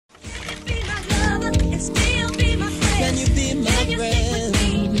Still be my friend. Can you be my Can you friend?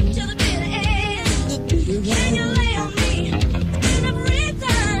 stick with me till the bitter end? The bitter Can you end. lay on me in a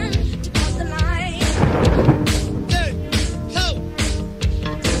return to cross the line? Hey, ho.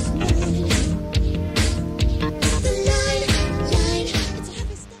 The line. It's a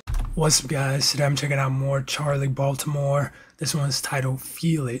heavy step. What's up, guys? Today I'm checking out more Charli Baltimore. This one's titled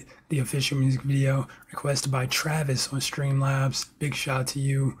Feel It, the official music video requested by Travis on Streamlabs. Big shout out to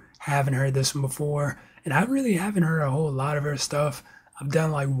you. Haven't heard this one before, and I really haven't heard a whole lot of her stuff. I've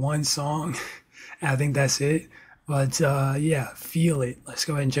done like one song, and I think that's it. But yeah, Feel It. Let's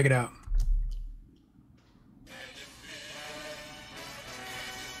go ahead and check it out.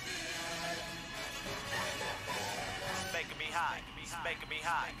 Making me high, making me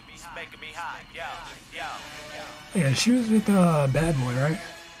high, making me high, yo, yo, yo. Yeah, she was with Bad Boy, right?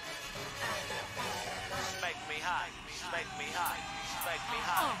 Make me high, make me high, make me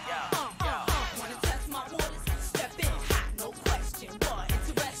high, yo, yo. Wanna test my waters? Step in hot, no question. What?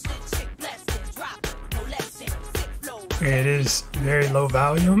 Interested, chick blessed, drop, no lesson, sick flow. Yeah, it is very low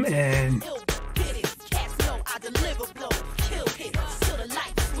volume and Ill, get it, cats know I deliver blow, kill hit, till the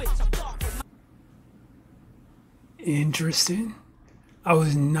light switch. I'm dark with my interesting. I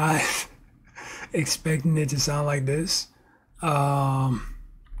was not expecting it to sound like this. I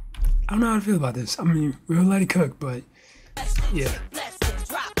don't know how to feel about this. I mean, we'll let it cook, but yeah. blessing,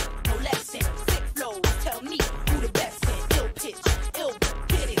 drop, no lesson, sick flows. Tell me who the best in, ill pitch, ill,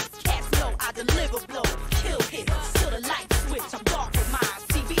 get it, cats know I deliver blow, kill hit, till the light switch. I'm dark with mine,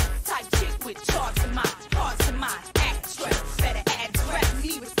 TV type chick with charts in mine, hearts in mine, actress, better address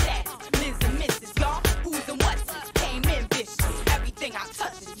me with status, Ms. and Mrs. Y'all, who's and what's it, came in vicious, everything I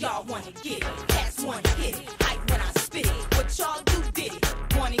touch is y'all wanna get it, cats wanna hit it, hype when I spit it, what y'all do did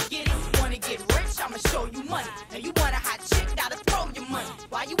it, wanna get it, wanna get rich, I'ma show you money, and you want a hot chick, gotta throw your money,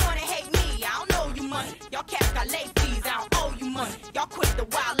 why you wanna hate me, I don't know you money, y'all cats got late fees, I don't owe you money, y'all quit the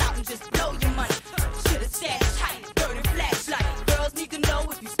wild out and just blow your money, should've stashed tight, dirt and flashlight, girls need to know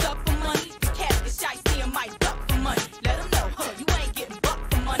if you stuck for money, the cats get shiesty and might duck for money, let them know, you ain't getting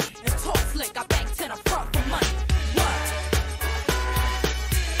bucked for money, and talk slick, I bank 10 up front for money, what?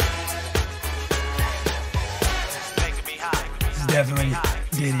 Making me high, It's definitely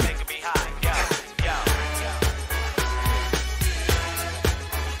Diddy. making me high, yo, yo, yo.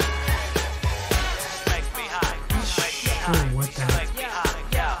 Make me high, make me Sure high, what that make me high,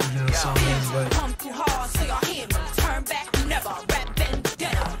 yo, little song is, but Come too hard, so y'all hear me. Turn back, never. Rap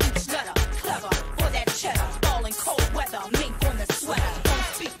vendetta. Each letter, clever. For that cheddar. Falling cold weather. Mink on the sweater. Don't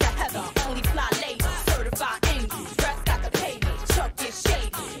speak to Heather. Only fly ladies. Certified angels. Dress got to pay me. Chuck is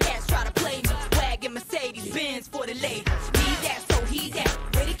shady. Cats try to play me. Wagon Mercedes Benz for the ladies. Need that, so he that.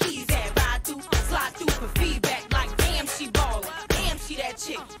 Where the keys at? Ride through, slide through for feedback. Like, damn, she ballin'. Damn, she that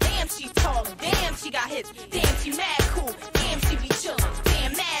chick. Damn, she tallin'. Damn, she got hits. Damn, she mad cool. Damn, she be chillin'.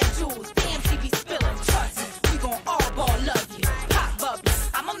 Damn, mad jewels. Damn, she be spillin'. Trust me, we gon' all ball love you. Pop bubbles,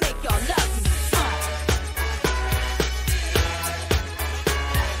 I'ma make y'all love me.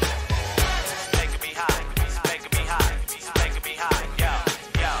 making me high, making me high, making me high, yo,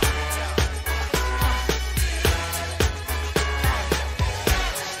 yo.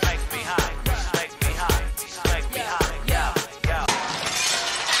 Make me high, make me high, make me high, yo, yo.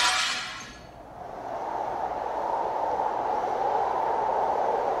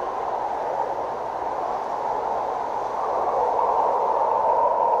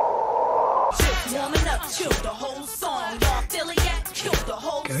 Just warming up, chill the whole song. Y'all feel it yet? Kill the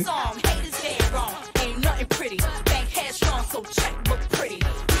whole Okay. song. Haters dead wrong. Ain't nothing pretty. Bank headstrong, so check book pretty.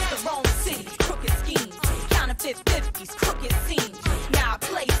 It's the wrong city, crooked schemes. Counterfeit 50s, crooked scenes. Now I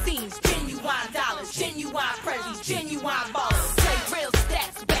play scenes, genuine dollars, genuine prezzies, genuine ballers. Play real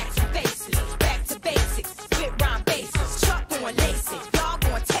stats, back to faces, back to basics. Spit rhyme bases, Chuck going lace it. Y'all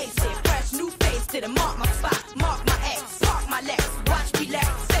going taste it. Fresh new face, didn't mark my spot, mark my X, park my legs, watch relax,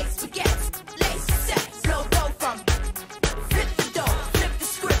 face forgets, lace set, flow go from flip the dough, flip the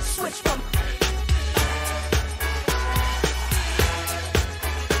script, switch from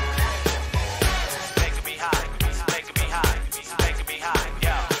Making me high, making me high, making me high,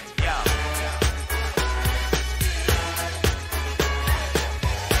 yo, yo.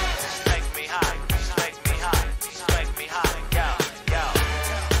 Make me high, make me high, make me high, yo, yo.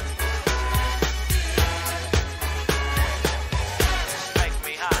 Make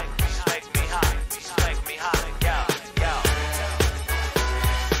me high, make me high, make me high, yo, yo.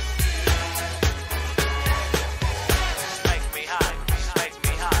 Make me high, make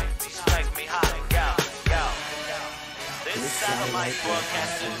me high, make me high, yo, yo. This satellite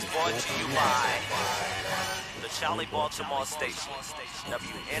broadcasting is brought to you by the Charli Baltimore station,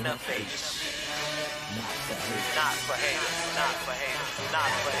 WNFH. Not for haters, not for haters,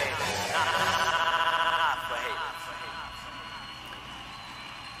 not for haters, not for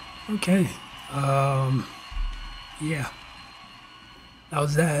haters. Okay. Yeah. That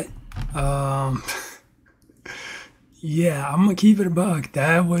was that. Yeah, I'm gonna keep it a buck.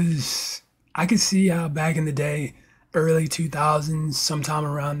 That was, I could see how back in the day, early 2000s, sometime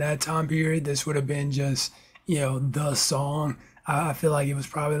around that time period, this would have been just, the song. I feel like it was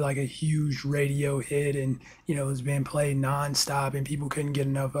probably like a huge radio hit and, it was being played nonstop and people couldn't get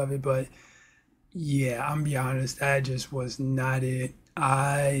enough of it. But yeah, I'm gonna be honest, that just was not it.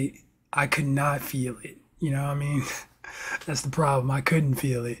 I could not feel it. You know what I mean? That's the problem. I couldn't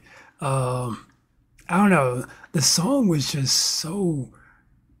feel it. I don't know. The song was just so,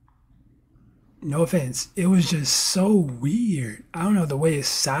 no offense, it was just so weird. I don't know, the way it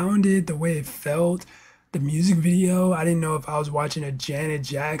sounded, the way it felt, the music video. I didn't know if I was watching a Janet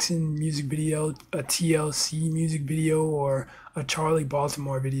Jackson music video, a TLC music video, or a Charli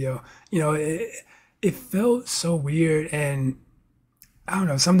Baltimore video. It felt so weird, and I don't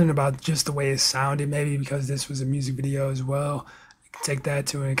know, something about just the way it sounded, maybe because this was a music video as well. I can take that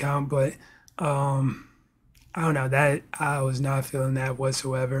to an account, but I don't know, that I was not feeling that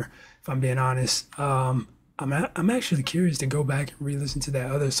whatsoever, if I'm being honest. I'm actually curious to go back and re-listen to that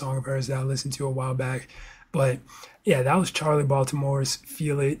other song of hers that I listened to a while back. But yeah, that was Charli Baltimore's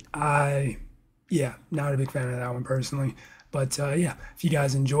Feel It. Not a big fan of that one personally. But yeah, if you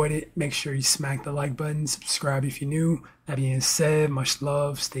guys enjoyed it, make sure you smack the like button, subscribe if you're new. That being said, much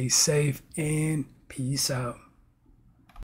love, stay safe, and peace out.